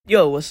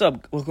Yo, what's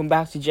up? Welcome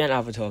back to Gen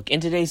Alpha Talk. In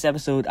today's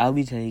episode, I'll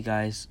be telling you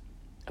guys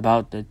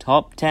about the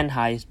top 10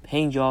 highest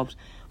paying jobs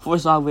for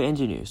software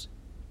engineers.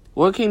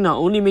 Working not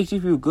only makes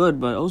you feel good,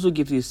 but also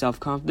gives you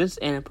self-confidence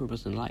and a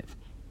purpose in life.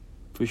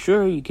 For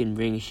sure, you can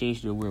bring a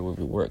change to the world with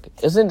your work.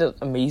 Isn't it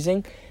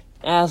amazing?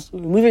 As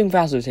we're moving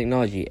fast with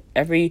technology,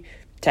 every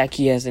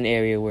techie has an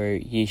area where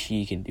he or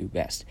she can do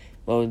best.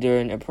 Well, there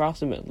are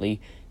approximately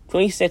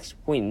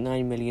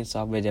 26.9 million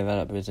software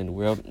developers in the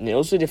world, and they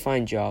also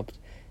define jobs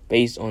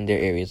based on their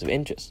areas of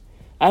interest.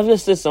 I've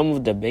listed some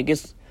of the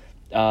biggest,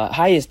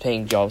 highest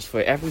paying jobs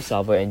for every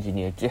software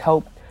engineer to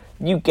help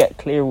you get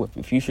clear with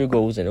your future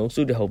goals and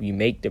also to help you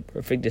make the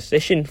perfect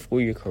decision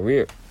for your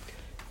career.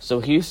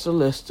 So here's the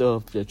list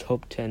of the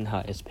top 10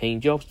 highest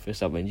paying jobs for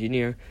software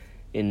engineer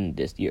in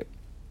this year,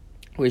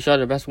 which are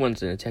the best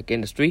ones in the tech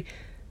industry.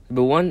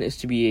 Number 1 is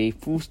to be a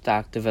full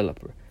stack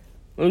developer.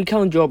 When we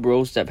count job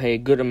roles that pay a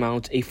good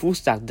amount, a full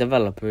stack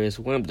developer is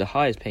one of the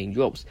highest paying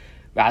jobs,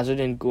 rather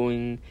than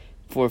going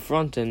for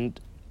front-end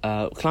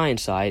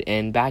client-side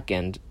and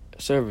back-end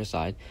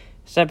server-side.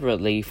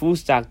 Separately,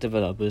 full-stack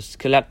developers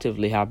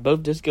collectively have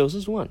both the skills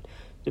as one.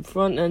 The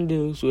front-end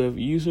deals with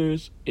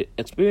users'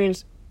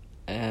 experience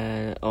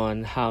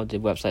on how the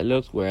website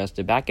looks, whereas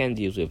the back-end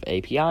deals with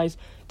APIs,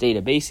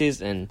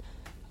 databases,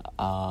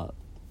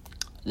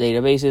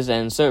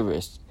 and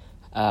servers.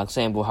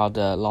 Example, how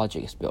the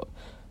logic is built.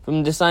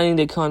 From designing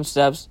the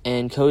concepts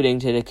and coding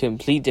to the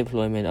complete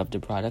deployment of the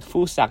product,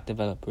 full-stack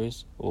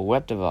developers or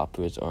web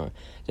developers are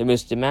the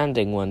most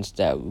demanding ones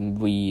that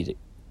we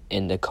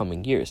in the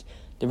coming years.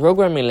 The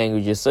programming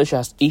languages such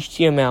as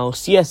HTML,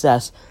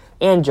 CSS,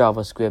 and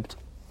JavaScript,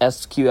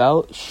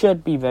 SQL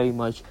should be very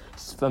much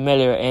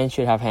familiar and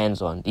should have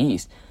hands-on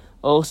these.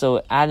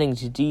 Also, adding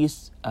to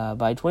these,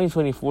 by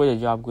 2024, the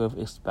job growth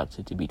is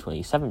expected to be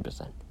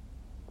 27%.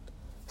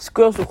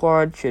 Skills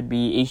required should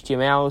be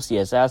HTML,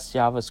 CSS,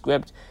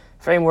 JavaScript,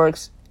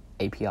 frameworks,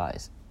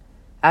 APIs.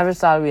 Average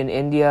salary in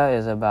India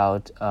is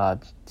about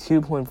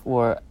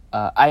 2.4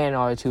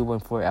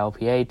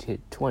 LPA to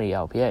 20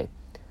 LPA.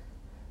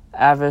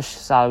 Average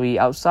salary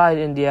outside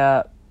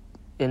India,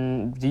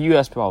 in the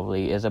US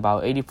probably, is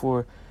about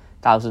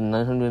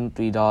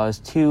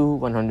 $84,903 to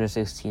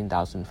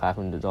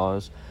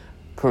 $116,500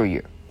 per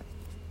year.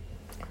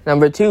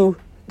 Number 2,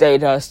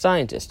 data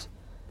scientist.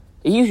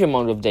 A huge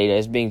amount of data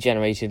is being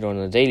generated on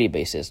a daily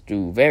basis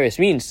through various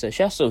means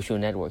such as social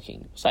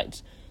networking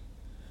sites,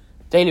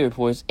 daily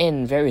reports,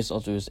 and various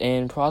others,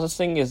 and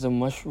processing is a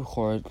much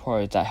required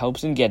part that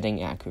helps in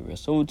getting accurate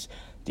results.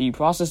 The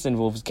process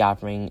involves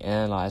gathering,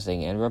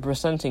 analyzing, and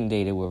representing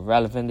data with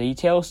relevant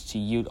details to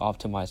yield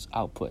optimized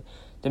output.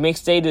 The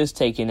mixed data is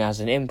taken as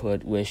an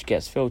input, which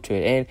gets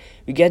filtered, and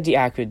we get the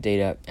accurate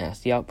data as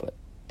the output.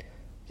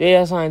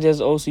 Data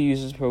scientists also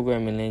uses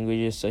programming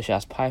languages such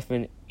as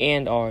Python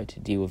and R to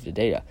deal with the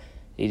data.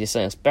 They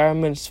design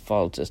experiments,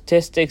 follow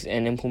statistics,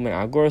 and implement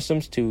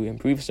algorithms to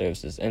improve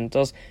services, and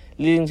thus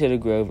leading to the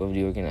growth of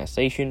the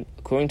organization.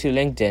 According to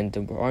LinkedIn,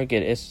 the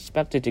market is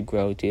expected to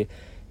grow to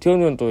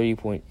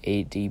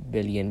 $230.80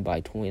 billion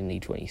by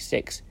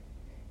 2026.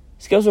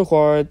 Skills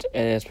required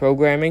is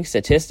programming,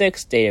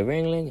 statistics, data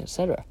wrangling,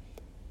 etc.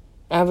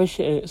 Average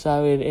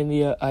salary in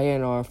India,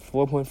 INR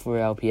 4.4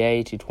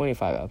 LPA to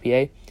 25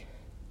 LPA.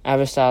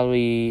 Average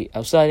salary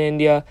outside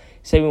India,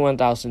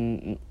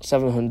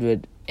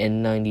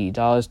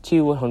 $71,790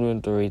 to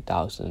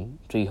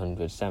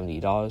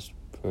 $130,370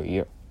 per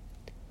year.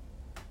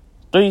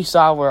 3.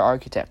 Software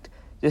architect.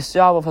 This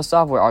job of a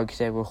software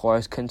architect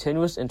requires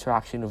continuous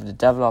interaction with the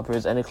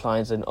developers and the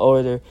clients in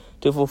order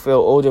to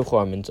fulfill all the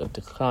requirements of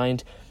the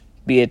client,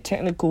 be it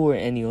technical or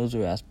any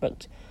other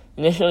aspect.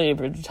 Initially, a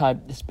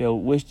prototype is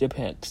built which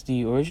depicts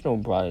the original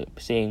product,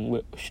 seeing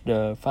which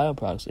the final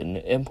products are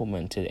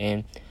implemented,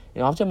 and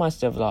an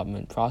optimized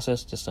development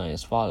process design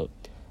is followed.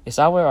 A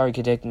software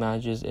architect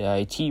manages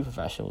IT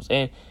professionals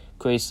and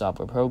creates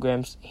software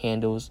programs,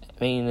 handles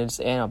maintenance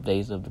and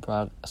updates of the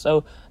product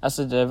so as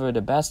to deliver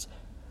the best.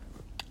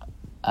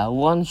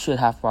 One should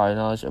have prior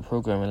knowledge of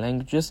programming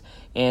languages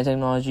and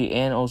technology,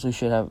 and also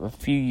should have a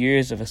few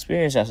years of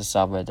experience as a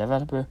software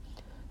developer.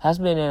 Has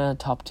been in a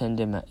top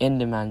 10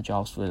 in-demand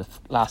jobs for the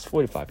last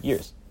 45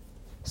 years.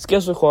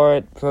 Skills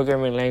required,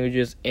 programming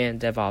languages,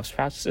 and DevOps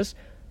practices.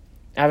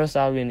 Average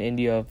salary in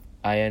India,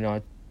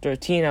 INR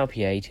 13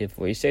 LPA to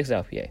 46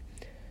 LPA.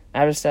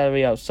 Average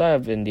salary outside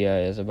of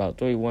India is about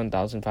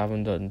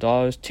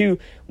 $31,500 to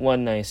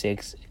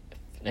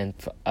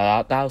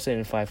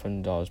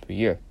 $196,500 per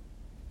year.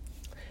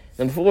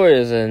 Number 4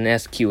 is an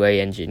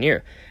SQA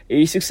engineer.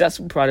 A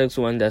successful product is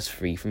one that's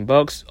free from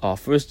bugs,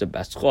 offers the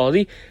best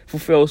quality,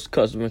 fulfills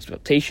customer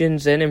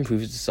expectations, and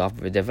improves the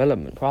software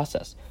development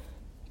process.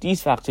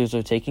 These factors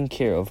are taken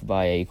care of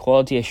by a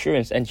quality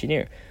assurance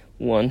engineer,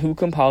 one who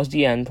compiles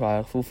the end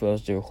product,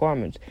 fulfills the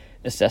requirements,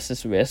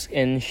 assesses risk,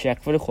 and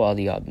checks for the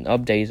quality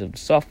updates of the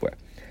software.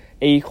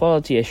 A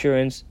quality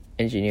assurance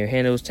engineer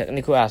handles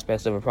technical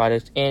aspects of a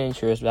product and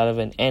ensures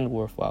relevant and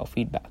worthwhile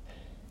feedback.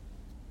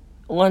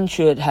 One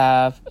should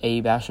have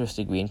a bachelor's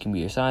degree in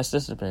computer science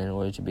discipline in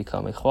order to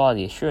become a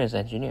quality assurance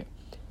engineer.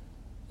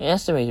 An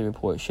estimated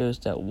report shows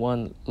that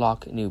 1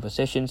 lakh new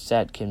position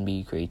set can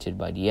be created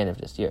by the end of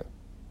this year.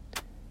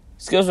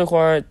 Skills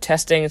required: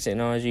 testing,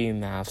 technology,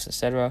 maths,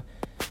 etc.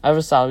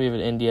 Average salary in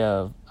India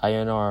of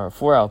INR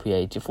 4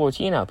 LPA to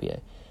 14 LPA.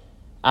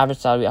 Average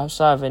salary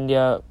outside of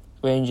India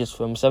ranges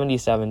from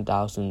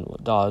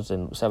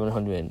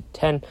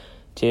 $77,710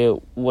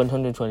 to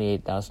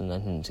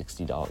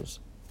 $128,960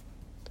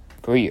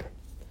 per year.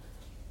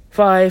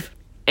 5.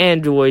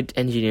 Android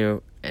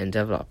engineer and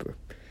developer.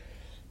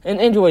 An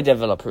Android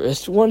developer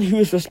is one who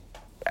is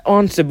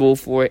responsible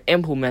for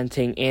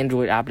implementing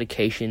Android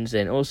applications,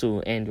 and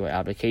also Android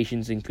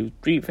applications include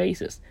 3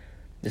 phases: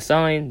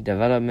 design,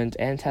 development,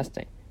 and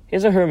testing.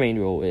 His or her main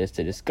role is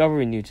to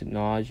discover new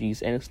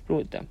technologies and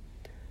exploit them.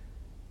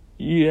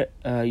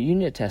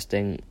 Unit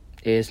testing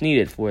is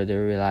needed for the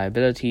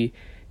reliability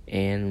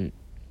and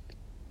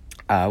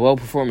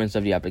performance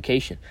of the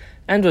application.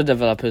 Android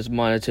developers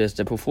monitors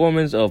the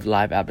performance of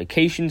live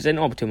applications and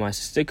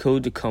optimizes the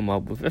code to come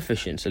up with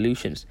efficient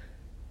solutions.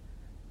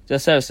 The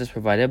services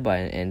provided by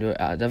an Android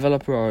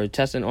developer are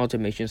test and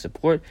automation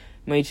support,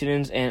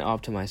 maintenance, and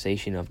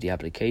optimization of the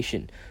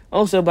application.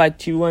 Also, by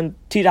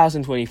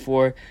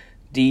 2024,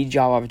 the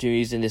job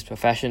opportunities in this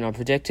profession are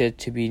predicted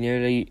to be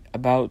nearly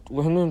about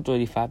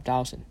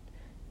 135,000.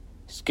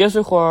 Skills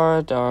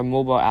required are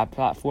mobile app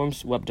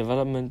platforms, web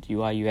development,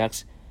 UI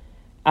UX.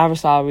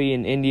 Average salary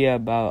in India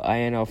about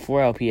INR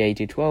 4 LPA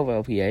to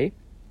 12 LPA.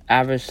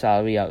 Average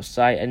salary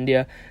outside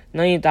India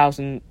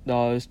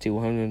 $90,000 to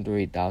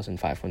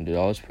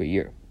 $103,500 per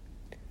year.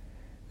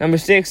 Number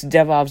 6,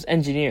 DevOps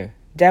engineer.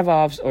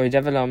 DevOps, or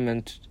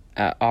development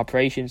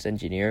operations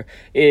engineer,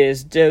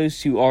 is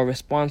those who are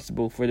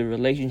responsible for the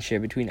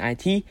relationship between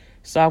IT,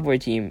 software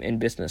team, and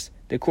business.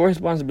 The core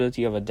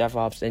responsibility of a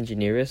DevOps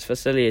engineer is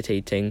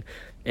facilitating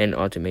and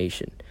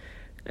automation.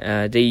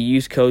 They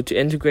use code to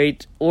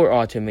integrate or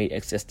automate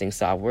existing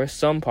software.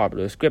 Some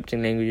popular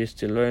scripting languages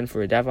to learn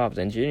for a DevOps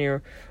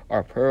engineer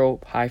are Perl,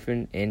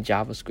 Python, and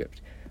JavaScript.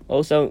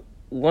 Also,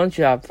 one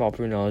should have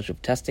proper knowledge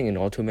of testing and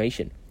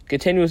automation.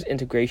 Continuous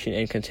integration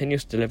and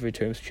continuous delivery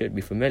terms should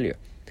be familiar.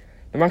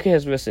 The market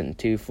has risen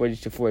to 40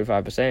 to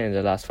 45% in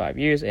the last 5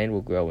 years and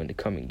will grow in the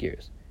coming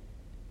years.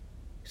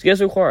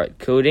 Skills required: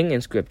 coding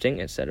and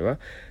scripting, etc.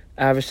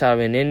 Average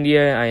salary in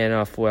India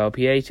INR 4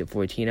 LPA to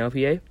 14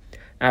 LPA.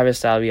 Average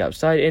salary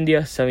outside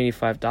India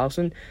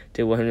 $75,000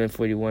 to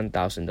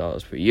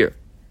 $141,000 per year.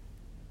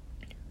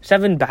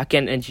 7.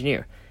 Backend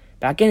engineer.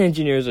 Backend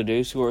engineers are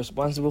those who are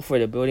responsible for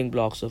the building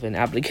blocks of an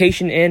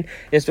application, and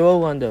is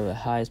one of the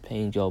highest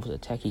paying jobs a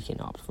techie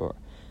can opt for.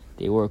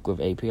 They work with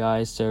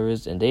APIs,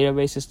 servers, and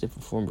databases to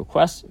perform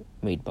requests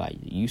made by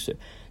the user.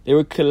 They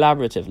work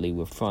collaboratively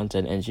with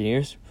front-end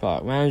engineers,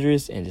 product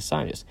managers, and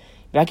designers.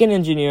 Backend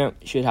engineer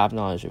should have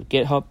knowledge of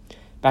GitHub.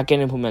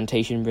 Backend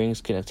implementation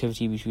brings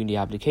connectivity between the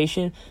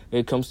application. When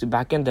it comes to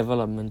backend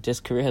development, this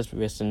career has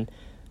risen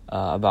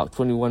about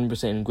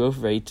 21% in growth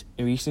rate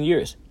in recent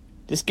years.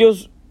 The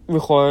skills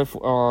required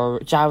are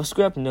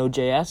JavaScript,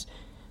 Node.js.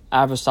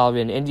 Average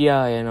salary in India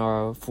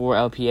INR 4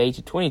 LPA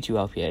to 22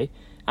 LPA.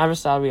 Average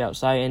salary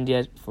outside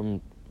India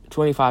from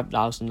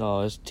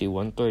 $25,000 to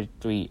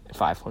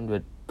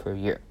 $133,500 per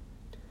year.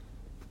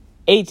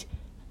 8.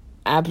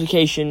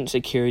 Application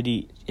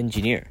security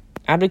engineer.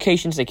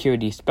 Application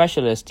security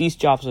specialists. These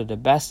jobs are the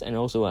best and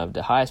also one of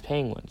the highest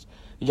paying ones.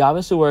 The job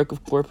is to work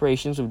with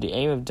corporations with the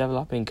aim of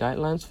developing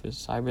guidelines for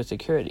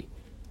cybersecurity.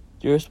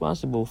 They're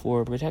responsible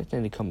for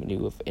protecting the company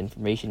with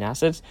information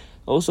assets,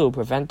 also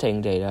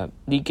preventing data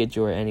leakage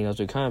or any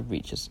other kind of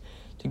breaches.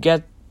 To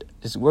get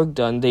this work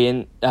done,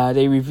 they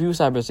review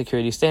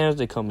cybersecurity standards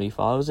the company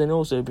follows and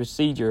also the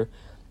procedure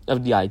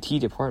of the IT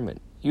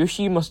department. You or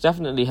she must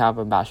definitely have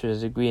a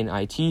bachelor's degree in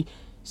IT,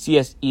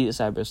 CSE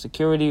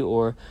cybersecurity,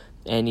 or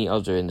any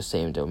other in the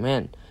same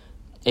domain.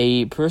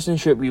 A person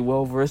should be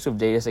well versed with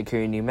data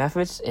security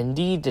methods.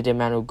 Indeed, the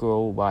demand will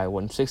grow by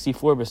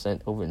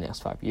 164% over the next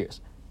 5 years.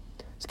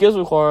 Skills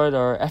required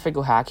are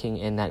ethical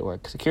hacking and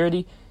network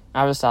security.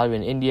 Average salary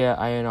in India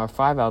INR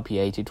 5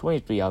 LPA to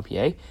 23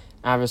 LPA.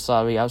 Average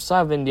salary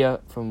outside of India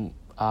from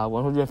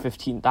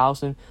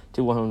 $115,000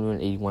 to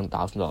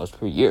 $181,000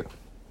 per year.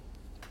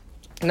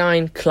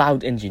 9.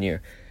 Cloud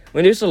engineer.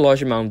 When there's a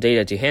large amount of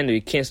data to handle,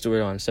 you can't store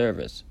it on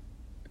servers.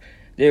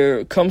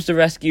 There comes the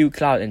rescue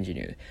cloud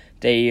engineer.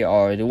 They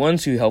are the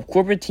ones who help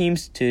corporate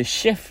teams to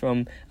shift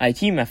from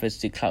IT methods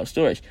to cloud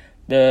storage.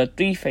 The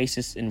 3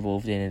 phases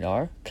involved in it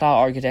are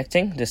cloud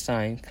architecting,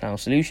 design, cloud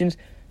solutions,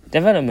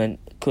 development,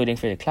 coding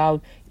for the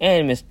cloud, and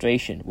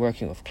administration,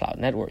 working with cloud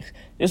networks.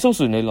 There's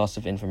also no loss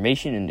of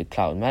information, and the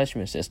cloud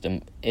management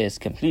system is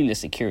completely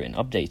secure and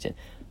updated.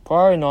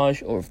 Prior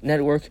knowledge of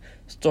network,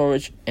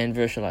 storage, and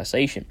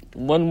virtualization.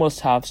 One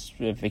must have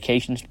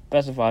certifications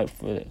specified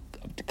for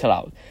the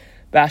cloud.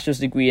 Bachelor's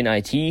degree in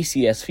IT,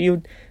 CS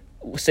field,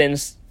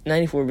 since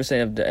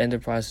 94% of the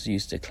enterprises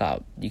use the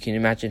cloud. You can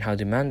imagine how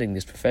demanding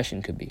this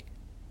profession could be.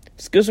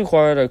 Skills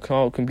required are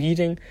cloud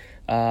computing,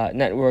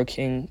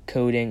 networking,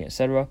 coding,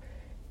 etc.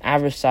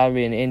 Average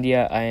salary in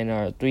India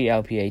INR 3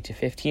 LPA to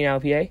 15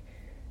 LPA.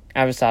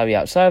 Average salary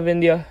outside of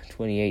India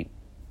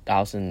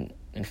 $28,000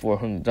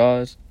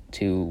 $1,400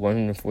 to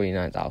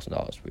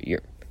 $149,000 per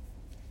year.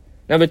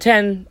 Number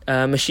 10,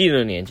 machine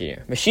learning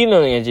engineer. Machine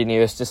learning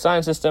engineers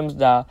design systems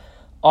that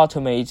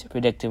automate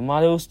predictive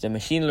models. The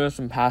machine learns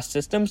from past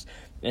systems,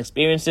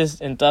 experiences,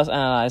 and thus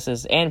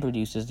analyzes and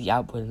produces the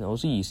output and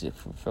also uses it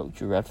for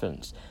future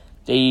reference.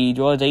 They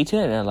draw data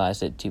and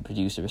analyze it to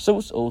produce the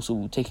results,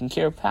 also taking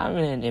care of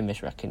pattern and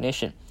image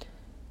recognition.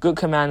 Good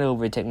command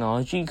over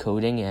technology,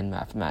 coding, and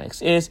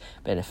mathematics is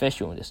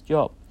beneficial in this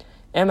job.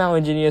 ML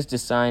engineers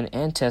design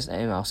and test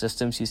ML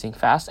systems using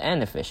fast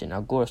and efficient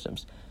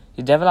algorithms.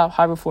 To develop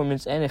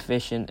high-performance and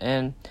efficient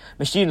and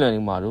machine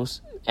learning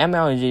models,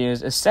 ML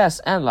engineers assess,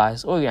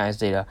 analyze, organize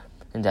data,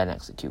 and then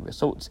execute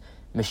results.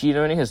 Machine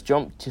learning has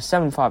jumped to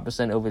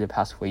 75% over the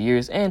past 4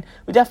 years and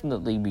will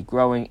definitely be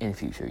growing in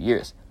future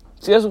years.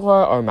 Skills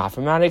required are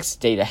mathematics,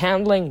 data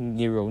handling,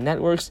 neural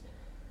networks.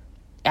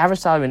 Average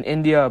salary in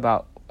India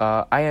about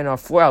INR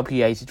 4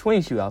 LPA to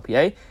 22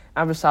 LPA.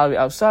 Average salary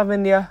outside of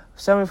India,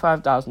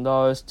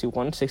 $75,000 to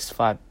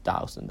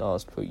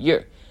 $165,000 per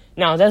year.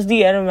 Now, that's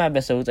the end of my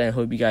episode, and I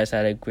hope you guys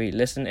had a great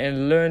listen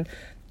and learned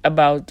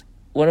about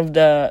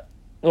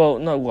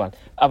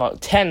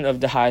about 10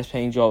 of the highest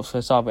paying jobs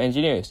for software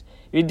engineers.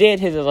 If you did,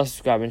 hit the like,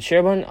 subscribe, and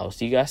share button. I'll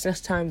see you guys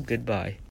next time. Goodbye.